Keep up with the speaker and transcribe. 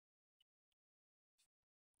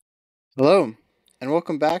Hello, and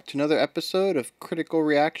welcome back to another episode of Critical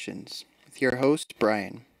Reactions with your host,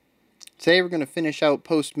 Bryan. Today we're going to finish out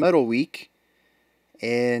Post Metal Week,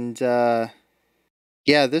 and yeah,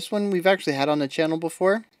 this one we've actually had on the channel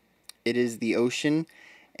before. It is The Ocean,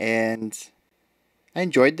 and I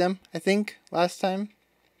enjoyed them, I think, last time.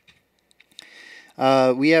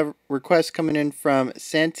 We have requests coming in from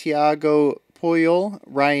Santiago Poyol,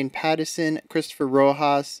 Ryan Pattison, Christopher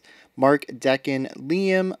Rojas, Mark Decken,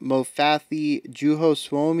 Liam Mofathi, Juho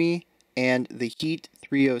Suomi, and The Heat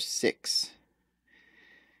 306.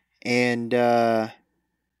 And yeah,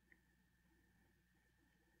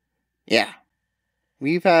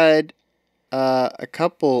 we've had a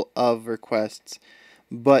couple of requests,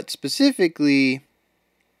 but specifically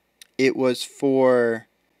it was for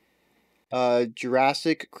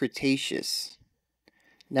Jurassic Cretaceous.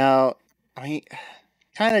 Now, I mean,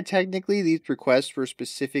 kind of technically, these requests were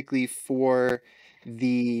specifically for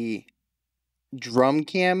the drum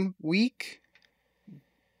cam week,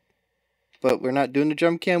 but we're not doing the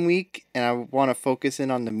drum cam week, and I want to focus in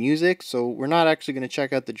on the music, so we're not actually going to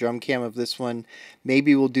check out the drum cam of this one.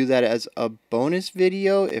 Maybe we'll do that as a bonus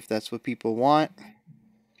video if that's what people want.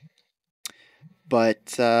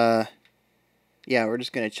 But yeah, we're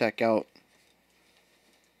just going to check out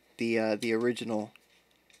the original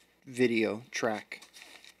video track.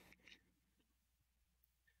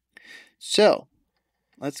 So,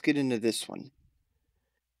 let's get into this one.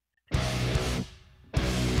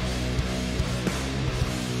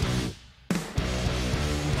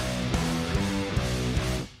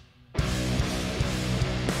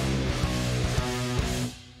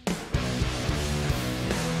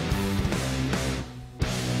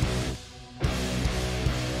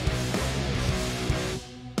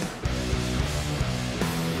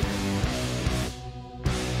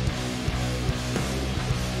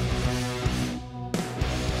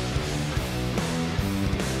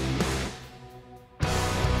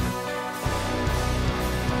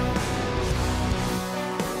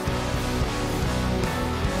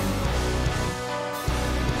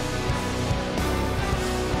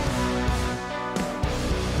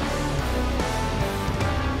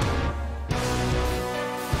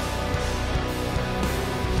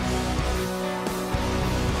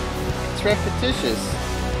 Repetitious.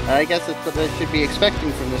 I guess that's what I should be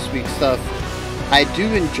expecting from this week's stuff. I do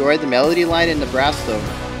enjoy the melody line in the brass though.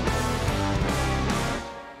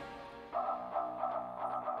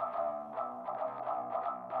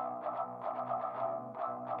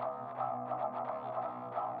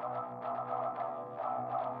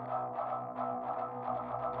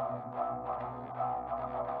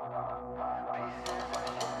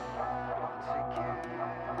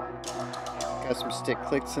 Got some stick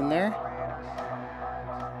clicks in there.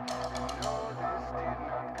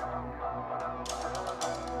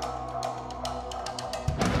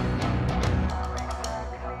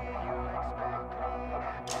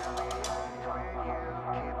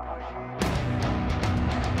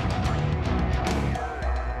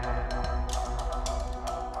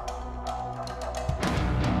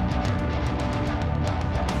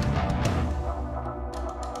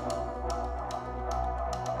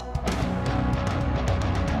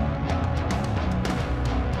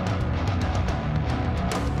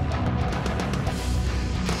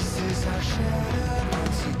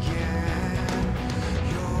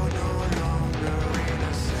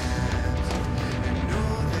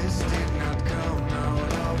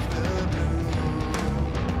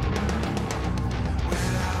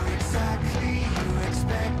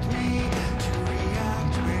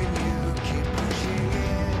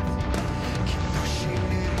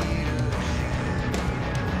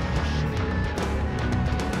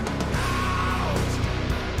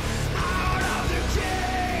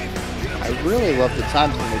 I really love the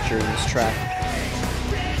time signature in this track.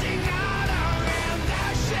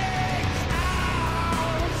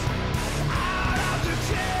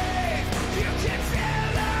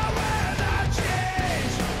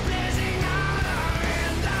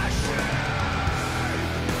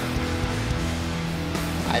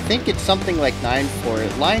 I think it's something like 9/4.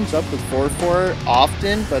 It lines up with 4/4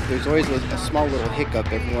 often, but there's always a small little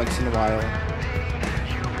hiccup every once in a while.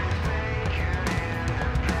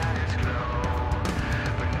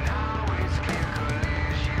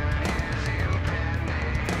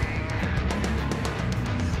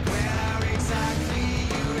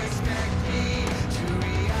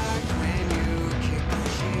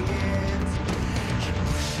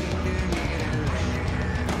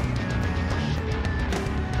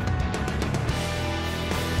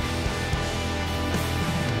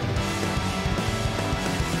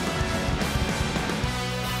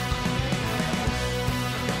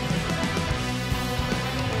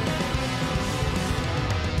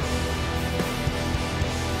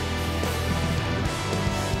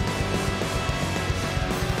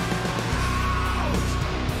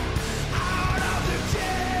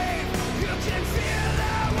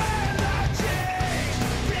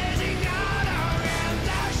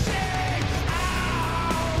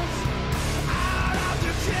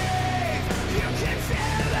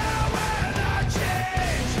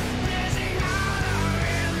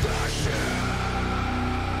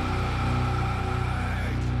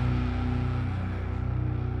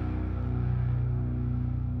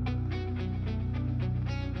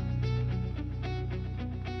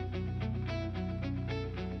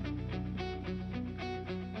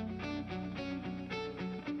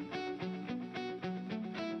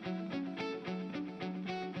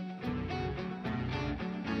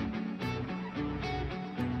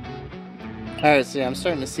 Alright, so yeah, I'm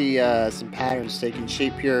starting to see some patterns taking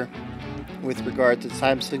shape here with regard to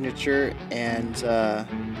time signature and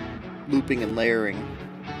looping and layering.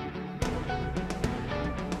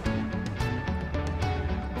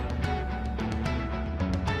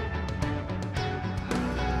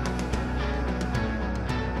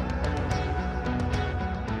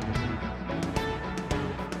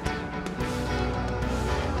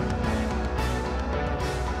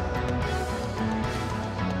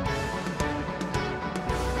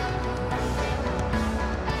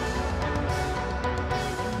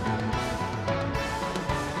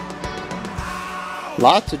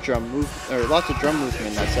 Lots of drum movement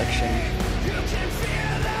in that section.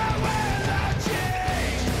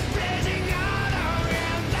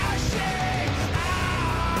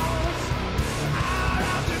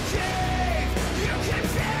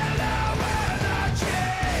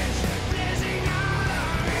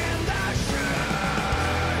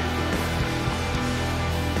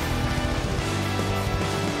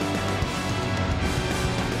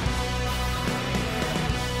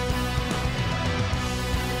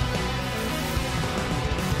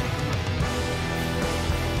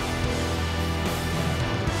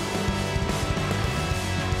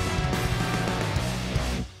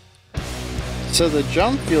 So the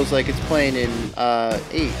drum feels like it's playing in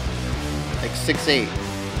 8, like 6/8.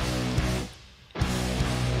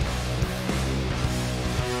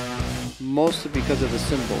 Mostly because of the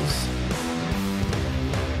cymbals.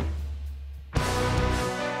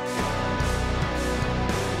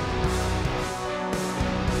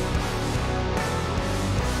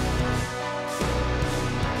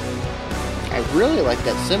 I really like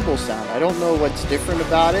that cymbal sound. I don't know what's different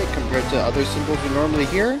about it compared to other cymbals we normally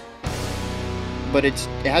hear, but it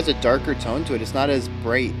has a darker tone to it. It's not as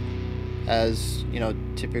bright as, you know,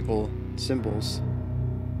 typical cymbals.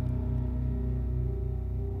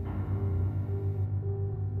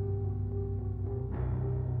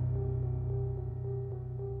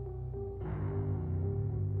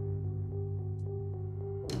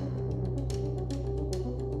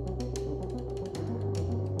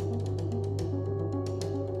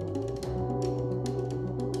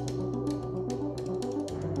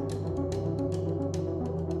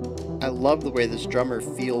 I love the way this drummer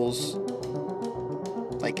feels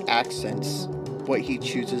like accents, what he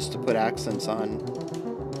chooses to put accents on.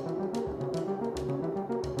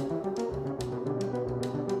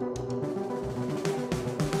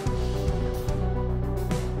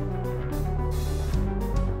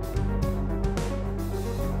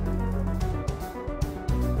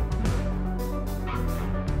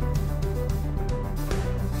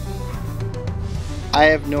 I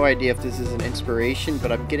have no idea if this is an inspiration,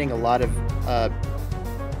 but I'm getting a lot of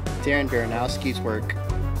Darren Baranowski's work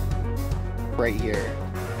right here.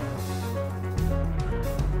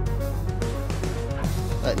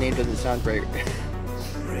 That name doesn't sound great.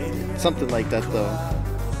 Something like that, though.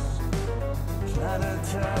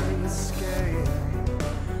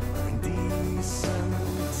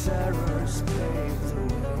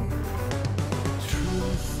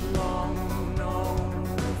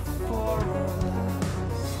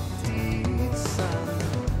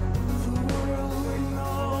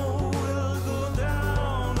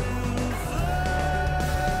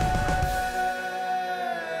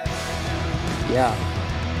 Yeah.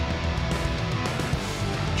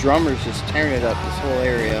 Drummer's just tearing it up, this whole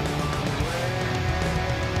area.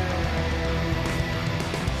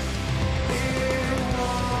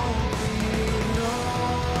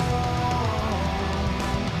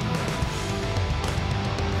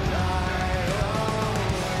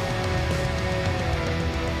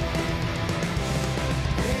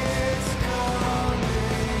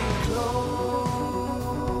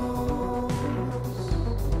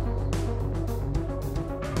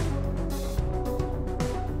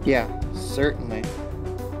 Yeah, certainly.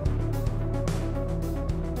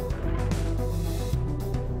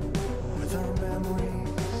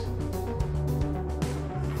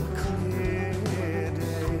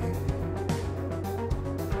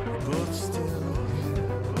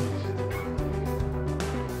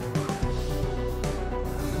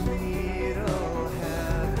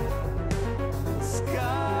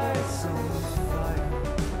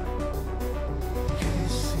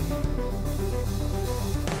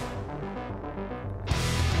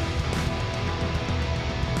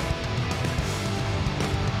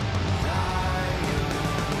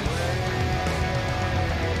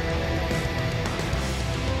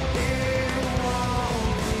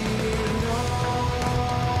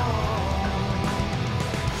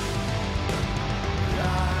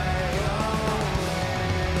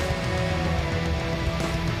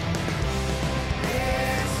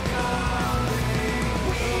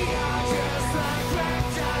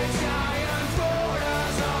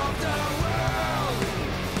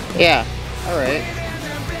 Yeah. All right.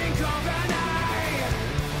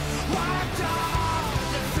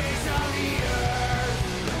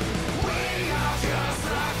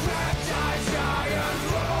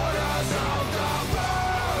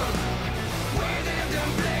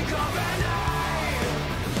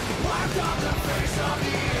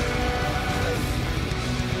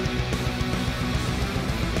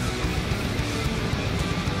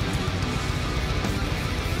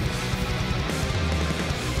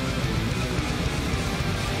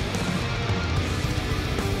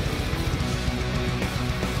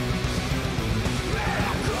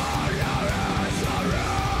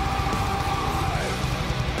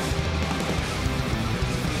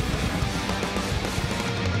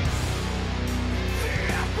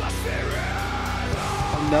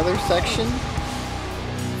 Another section.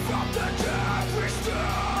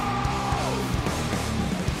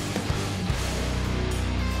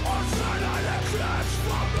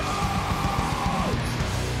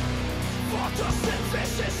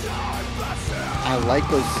 I like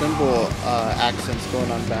those cymbal accents going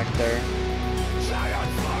on back there.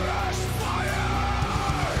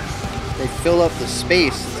 They fill up the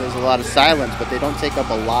space. There's a lot of silence, but they don't take up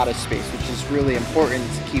a lot of space, which is really important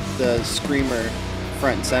to keep the screamer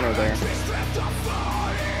front and center there.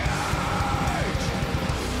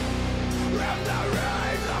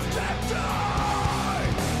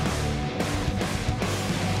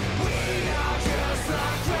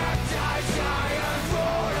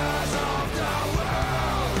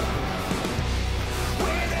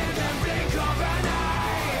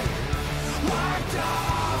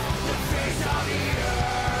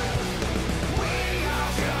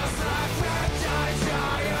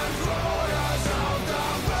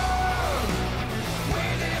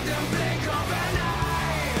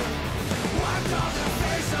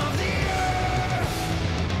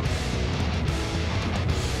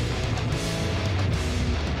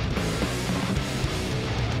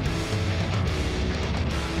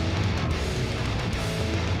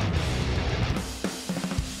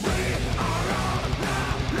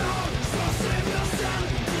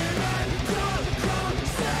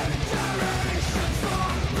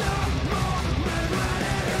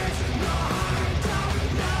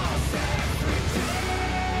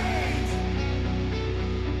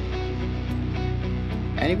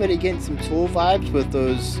 Anybody getting some Tool vibes with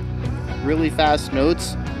those really fast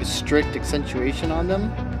notes with strict accentuation on them?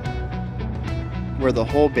 Where the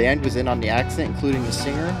whole band was in on the accent, including the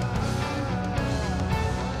singer?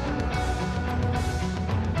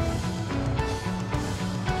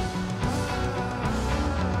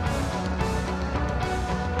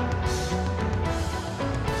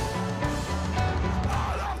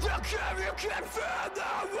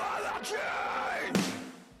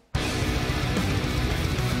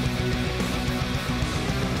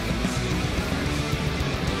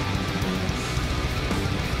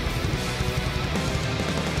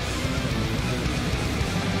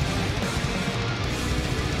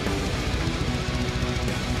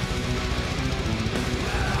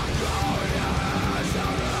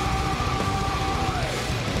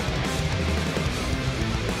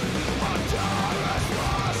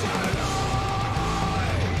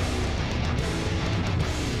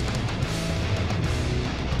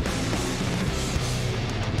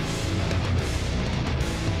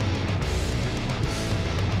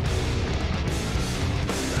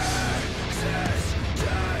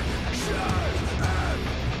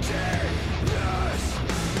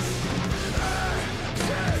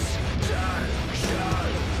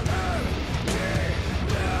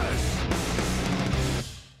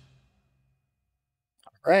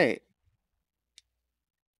 Right.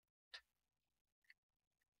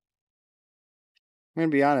 I'm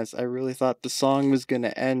gonna be honest, I really thought the song was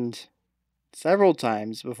gonna end several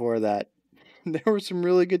times before that. There were some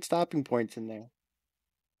really good stopping points in there.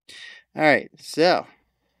 Alright, so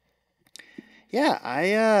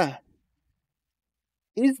yeah,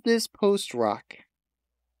 is this post rock?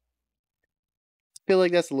 I feel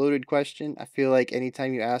like that's a loaded question. I feel like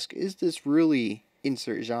anytime you ask, is this really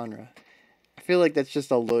insert genre? I feel like that's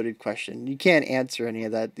just a loaded question. You can't answer any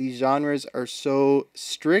of that. These genres are so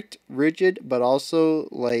strict, rigid, but also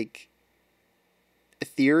like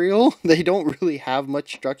ethereal. They don't really have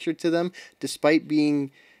much structure to them, despite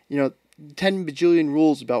being, 10 bajillion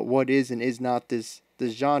rules about what is and is not this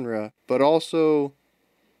genre. But also,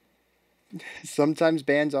 sometimes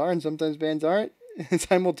bands are and sometimes bands aren't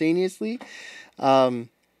simultaneously. Um,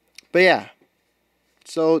 but yeah,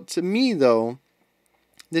 so to me though,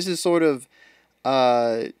 this is sort of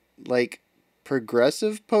uh like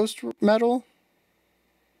progressive post metal.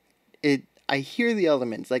 I hear the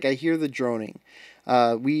elements, like I hear the droning.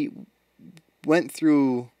 We went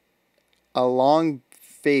through a long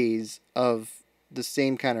phase of the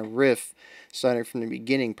same kind of riff starting from the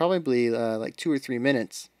beginning, probably like 2 or 3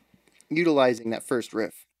 minutes, utilizing that first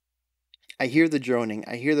riff. I hear the droning,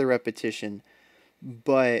 I hear the repetition,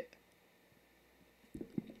 but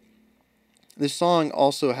this song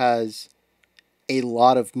also has a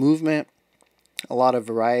lot of movement, a lot of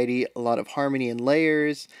variety, a lot of harmony and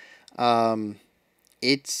layers. Um,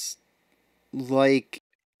 it's like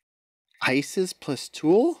Isis plus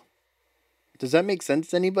Tool. Does that make sense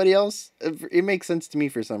to anybody else? It makes sense to me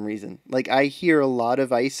for some reason. Like, I hear a lot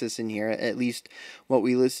of Isis in here, at least what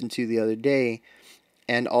we listened to the other day,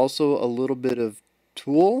 and also a little bit of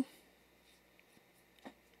Tool.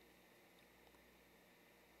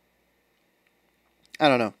 I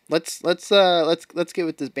don't know. Let's get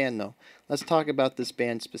with this band though. Let's talk about this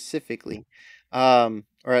band specifically, or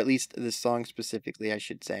at least this song specifically, I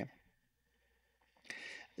should say.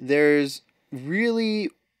 There's really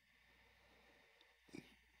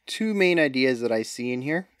two main ideas that I see in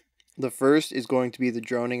here. The first is going to be the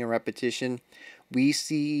droning and repetition. We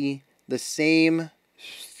see the same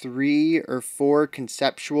 3 or 4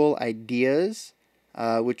 conceptual ideas,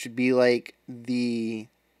 which would be like the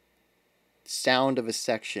sound of a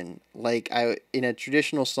section. Like in a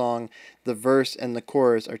traditional song, the verse and the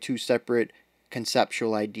chorus are 2 separate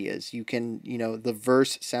conceptual ideas. You can, the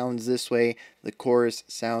verse sounds this way, the chorus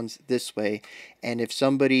sounds this way. And if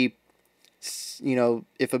somebody,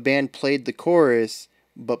 if a band played the chorus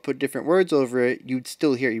but put different words over it, you'd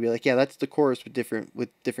still hear it. You'd be like, yeah, that's the chorus with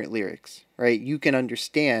different lyrics, right? You can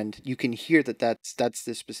understand, you can hear that that's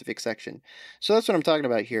this specific section. So that's what I'm talking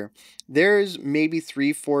about here. There's maybe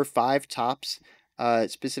 3, 4, 5 tops,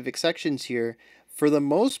 specific sections here. For the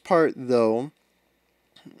most part, though,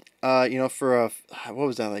 for a what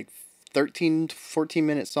was that, like 13 to 14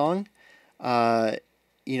 minute song, uh,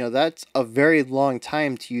 that's a very long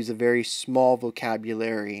time to use a very small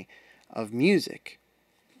vocabulary of music,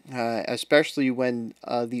 especially when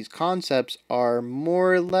these concepts are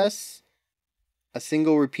more or less a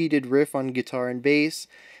single repeated riff on guitar and bass,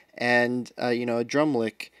 and a drum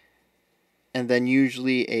lick, and then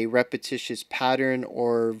usually a repetitious pattern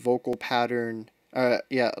or vocal pattern.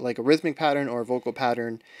 Yeah, like a rhythmic pattern or vocal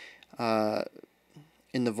pattern uh,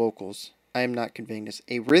 in the vocals. I am not conveying this.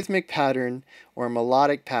 A rhythmic pattern or a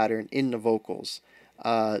melodic pattern in the vocals.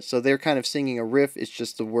 So they're kind of singing a riff. It's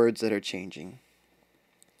just the words that are changing.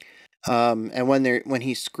 And when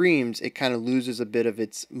he screams, it kind of loses a bit of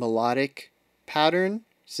its melodic pattern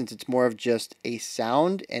since it's more of just a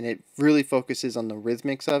sound, and it really focuses on the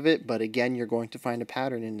rhythmics of it. But again, you're going to find a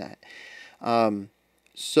pattern in that. Um,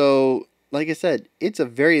 so, like I said, it's a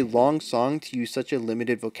very long song to use such a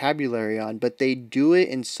limited vocabulary on, but they do it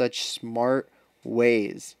in such smart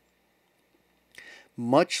ways.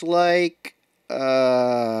 Much like,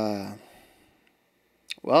 well,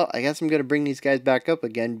 I guess I'm going to bring these guys back up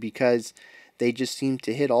again because they just seem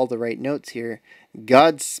to hit all the right notes here.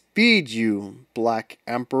 Godspeed you, Black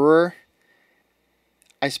Emperor.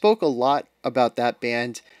 I spoke a lot about that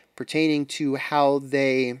band pertaining to how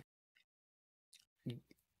they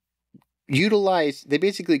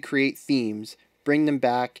basically create themes, bring them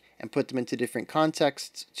back, and put them into different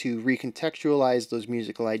contexts to recontextualize those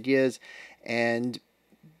musical ideas, and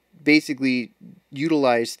basically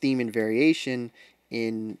utilize theme and variation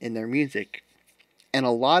in their music. And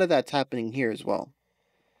a lot of that's happening here as well.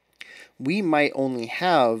 We might only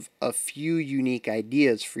have a few unique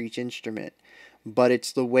ideas for each instrument, but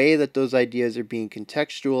it's the way that those ideas are being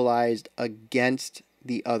contextualized against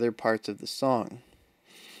the other parts of the song.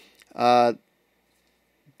 Uh,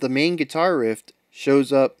 the main guitar riff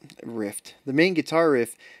shows up The main guitar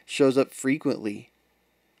riff shows up frequently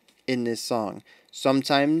in this song.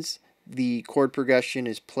 Sometimes the chord progression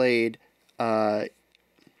is played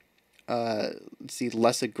let's see,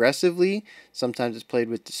 less aggressively. Sometimes it's played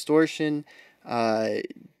with distortion, uh,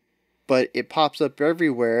 but it pops up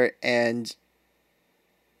everywhere, and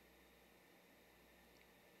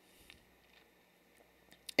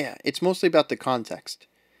yeah, it's mostly about the context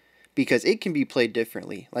because it can be played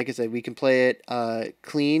differently. Like I said, we can play it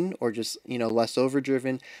clean or just less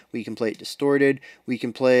overdriven. We can play it distorted. We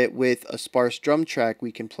can play it with a sparse drum track.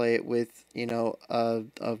 We can play it with a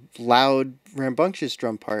loud rambunctious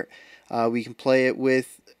drum part. We can play it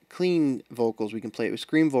with clean vocals. We can play it with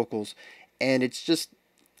scream vocals, and it's just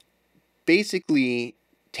basically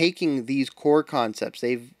taking these core concepts.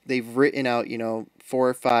 They've written out 4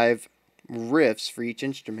 or 5 riffs for each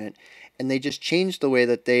instrument, and they just change the way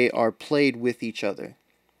that they are played with each other.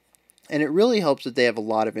 And it really helps that they have a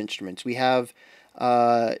lot of instruments. We have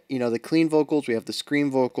the clean vocals, we have the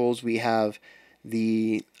scream vocals, we have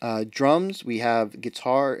The drums, we have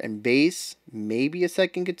guitar and bass, maybe a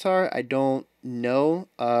second guitar. I don't know.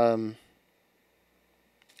 I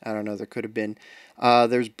don't know. There could have been.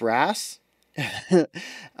 There's brass.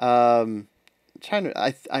 um, trying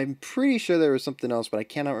to. I'm pretty sure there was something else, but I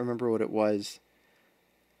cannot remember what it was.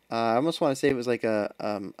 I almost want to say it was like a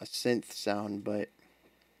synth sound, but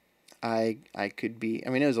I could be. I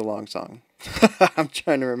mean, it was a long song. I'm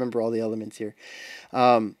trying to remember all the elements here.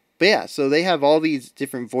 But yeah, so they have all these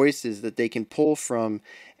different voices that they can pull from,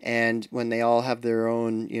 and when they all have their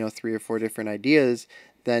own, three or four different ideas,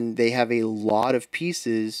 then they have a lot of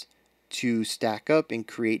pieces to stack up and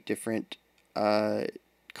create different uh,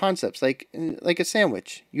 concepts, like a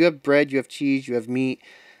sandwich. You have bread, you have cheese, you have meat,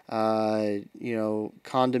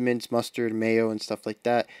 condiments, mustard, mayo, and stuff like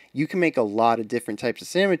that. You can make a lot of different types of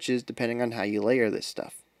sandwiches depending on how you layer this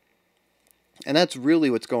stuff, and that's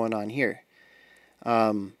really what's going on here.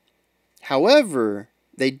 Um, However,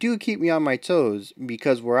 they do keep me on my toes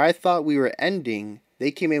because where I thought we were ending,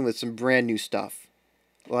 they came in with some brand new stuff.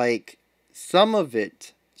 Like some of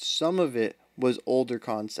it was older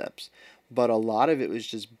concepts, but a lot of it was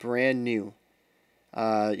just brand new.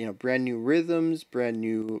 Brand new rhythms, brand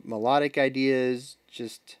new melodic ideas,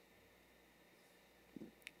 just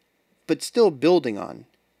but still building on.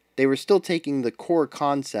 They were still taking the core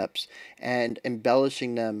concepts and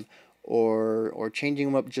embellishing them or changing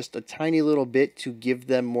them up just a tiny little bit to give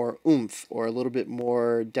them more oomph or a little bit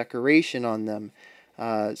more decoration on them,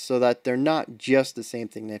 so that they're not just the same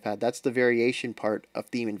thing they've had. That's the variation part of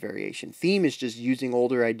theme and variation. Theme is just using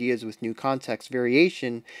older ideas with new context.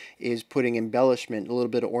 Variation is putting embellishment, a little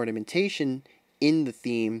bit of ornamentation in the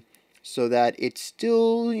theme so that it's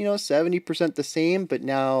still, 70% the same, but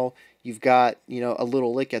now you've got, a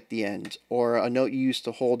little lick at the end, or a note you used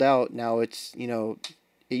to hold out, now it's,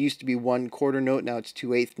 it used to be one quarter note, now it's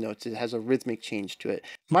 2/8 notes. It has a rhythmic change to it.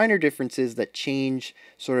 Minor differences that change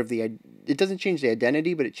sort of it doesn't change the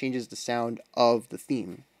identity, but it changes the sound of the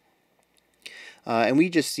theme. And we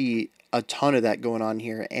just see a ton of that going on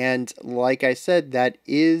here. And like I said, that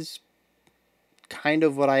is kind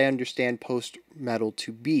of what I understand post metal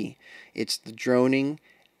to be. It's the droning,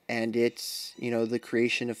 and it's the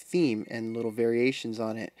creation of theme and little variations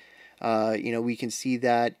on it. We can see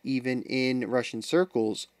that even in Russian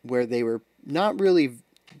circles, where they were not really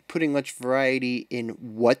putting much variety in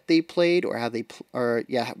what they played or how they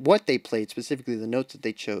what they played, specifically the notes that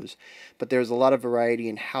they chose, but there was a lot of variety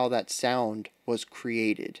in how that sound was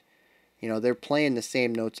created. They're playing the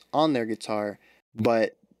same notes on their guitar,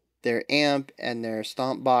 but their amp and their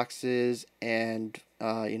stomp boxes and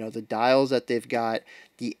the dials that they've got,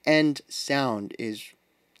 the end sound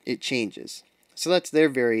it changes. So that's their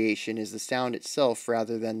variation, is the sound itself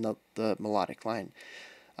rather than the melodic line.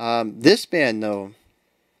 This band, though,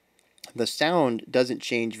 the sound doesn't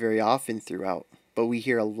change very often throughout, but we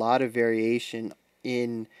hear a lot of variation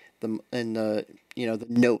in the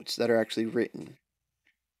notes that are actually written.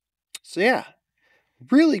 So yeah,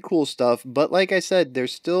 really cool stuff. But like I said,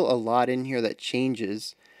 there's still a lot in here that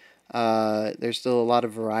changes. There's still a lot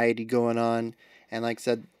of variety going on. And like I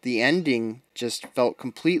said, the ending just felt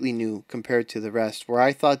completely new compared to the rest. Where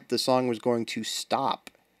I thought the song was going to stop,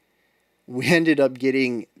 we ended up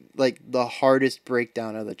getting like the hardest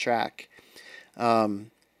breakdown of the track.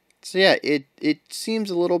 Um, so yeah, it seems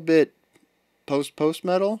a little bit post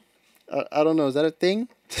metal. I don't know, is that a thing?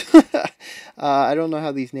 I don't know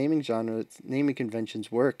how these naming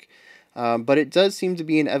conventions work, but it does seem to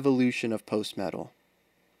be an evolution of post metal,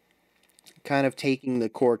 kind of taking the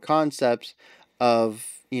core concepts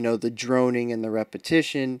of the droning and the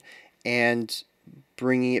repetition and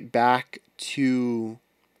bringing it back to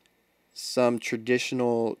some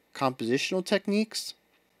traditional compositional techniques,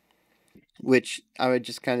 which I would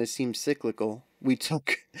just kind of seem cyclical. We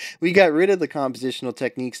got rid of the compositional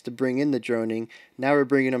techniques to bring in the droning. Now we're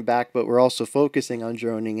bringing them back, but we're also focusing on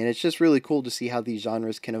droning, and it's just really cool to see how these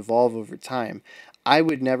genres can evolve over time. I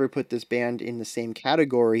would never put this band in the same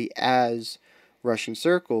category as Russian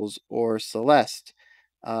Circles or Celeste.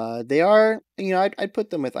 They are, I'd put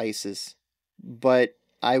them with ISIS, but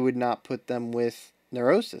I would not put them with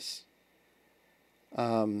Neurosis.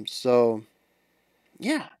 So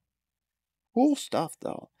yeah, cool stuff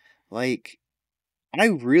though. Like, I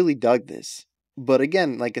really dug this. But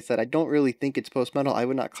again, like I said, I don't really think it's post metal. I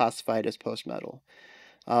would not classify it as post metal.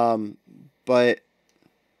 Um, but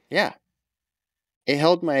yeah, it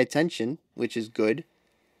held my attention, which is good.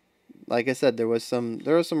 Like I said, there was some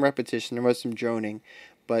repetition, there was some droning,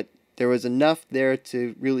 but there was enough there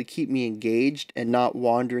to really keep me engaged and not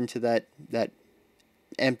wander into that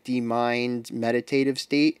empty mind meditative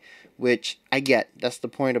state, which I get. That's the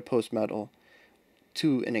point of post metal.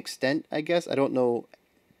 to an extent, I guess. I don't know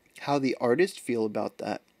how the artists feel about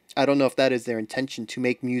that. I don't know if that is their intention, to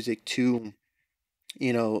make music to,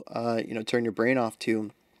 turn your brain off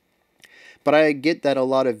to. But I get that a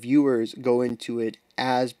lot of viewers go into it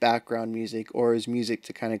as background music or as music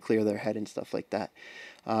to kind of clear their head and stuff like that.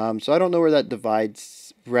 So I don't know where that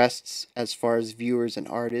divides rests as far as viewers and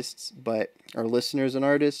artists, or listeners and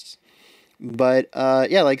artists. But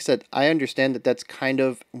yeah, like I said, I understand that that's kind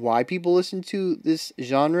of why people listen to this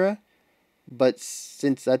genre. But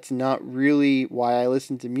since that's not really why I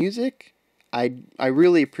listen to music, I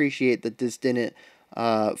really appreciate that this didn't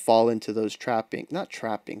fall into those not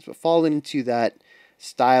trappings, but fall into that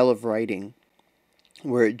style of writing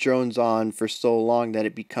where it drones on for so long that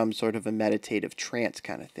it becomes sort of a meditative trance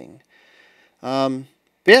kind of thing. But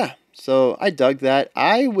yeah, so I dug that.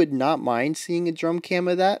 I would not mind seeing a drum cam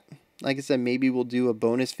of that. Like I said, maybe we'll do a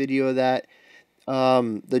bonus video of that.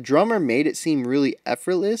 The drummer made it seem really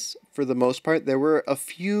effortless for the most part. There were a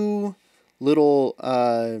few little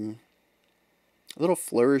little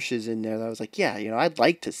flourishes in there that I was like, yeah, I'd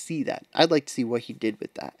like to see that. I'd like to see what he did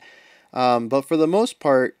with that. But for the most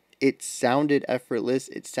part, it sounded effortless.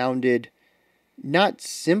 It sounded not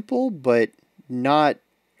simple, but not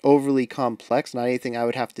overly complex. Not anything I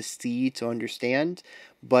would have to see to understand.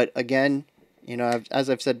 But again, as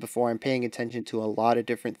I've said before, I'm paying attention to a lot of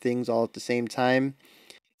different things all at the same time.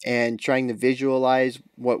 And trying to visualize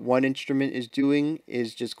what one instrument is doing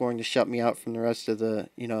is just going to shut me out from the rest of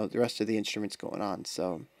the instruments going on.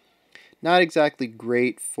 So not exactly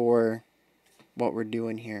great for what we're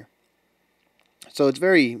doing here. So it's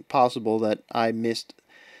very possible that I missed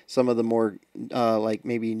some of the more like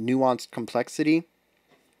maybe nuanced complexity.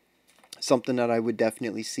 Something that I would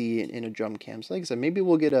definitely see in a drum cam. So like I said, maybe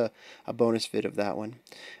we'll get a bonus vid of that one.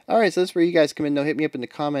 Alright, so that's where you guys come in. Now hit me up in the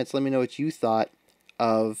comments. Let me know what you thought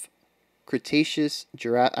of Cretaceous,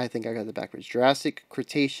 I think I got it backwards. Jurassic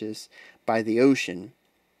Cretaceous by the ocean.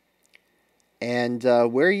 And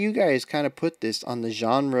where you guys kind of put this on the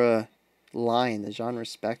genre line, the genre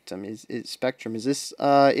spectrum. Is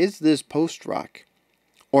this post-rock?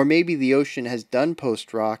 Or maybe the ocean has done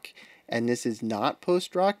post-rock and this is not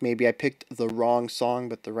post-rock. Maybe I picked the wrong song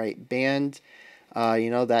but the right band.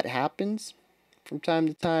 That happens from time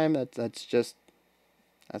to time. That's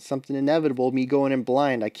something inevitable. Me going in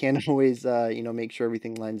blind, I can't always make sure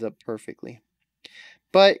everything lines up perfectly.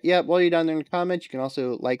 But yeah, while you're down there in the comments, you can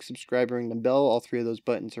also like, subscribe, ring the bell. All three of those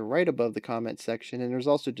buttons are right above the comment section. And there's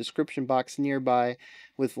also a description box nearby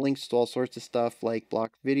with links to all sorts of stuff like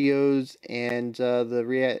blocked videos and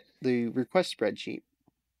the request spreadsheet.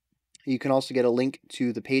 You can also get a link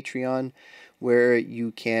to the Patreon where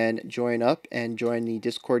you can join up and join the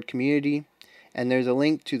Discord community. And there's a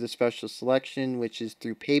link to the special selection, which is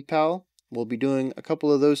through PayPal. We'll be doing a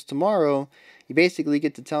couple of those tomorrow. You basically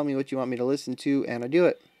get to tell me what you want me to listen to, and I do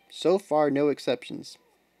it. So far, no exceptions.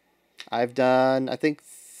 I've done, I think,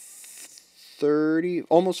 30,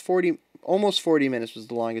 almost 40 minutes was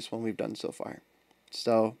the longest one we've done so far.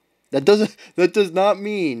 So that does not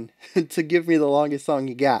mean to give me the longest song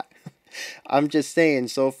you got. I'm just saying,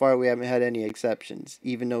 so far we haven't had any exceptions,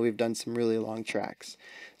 even though we've done some really long tracks.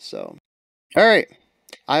 So, alright.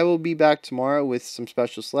 I will be back tomorrow with some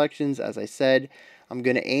special selections. As I said, I'm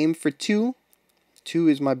going to aim for 2. 2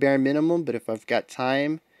 is my bare minimum, but if I've got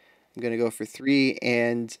time, I'm going to go for 3.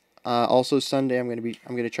 And also Sunday, I'm going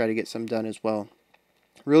to try to get some done as well.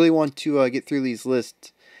 Really want to get through these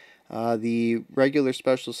lists. The regular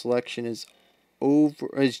special selection is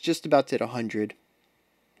just about to hit 100.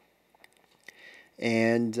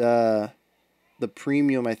 And the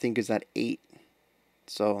premium, I think, is at 8.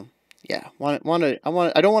 So yeah, I don't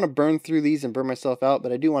want to burn through these and burn myself out,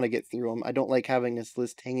 but I do want to get through them. I don't like having this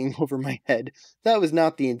list hanging over my head. That was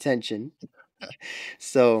not the intention.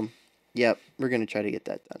 So, yep, we're going to try to get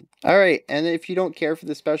that done. All right, and if you don't care for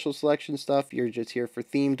the special selection stuff, you're just here for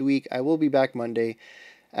themed week. I will be back Monday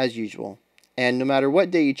as usual. And no matter what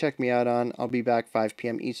day you check me out on, I'll be back 5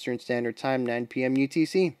 p.m. Eastern Standard Time, 9 p.m.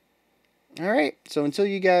 UTC. All right, so until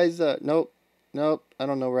you guys nope, I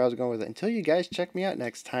don't know where I was going with it. Until you guys check me out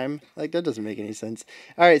next time. Like, that doesn't make any sense.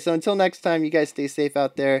 Alright, so until next time, you guys stay safe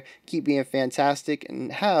out there. Keep being fantastic.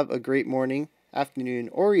 And have a great morning, afternoon,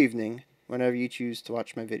 or evening whenever you choose to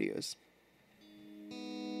watch my videos.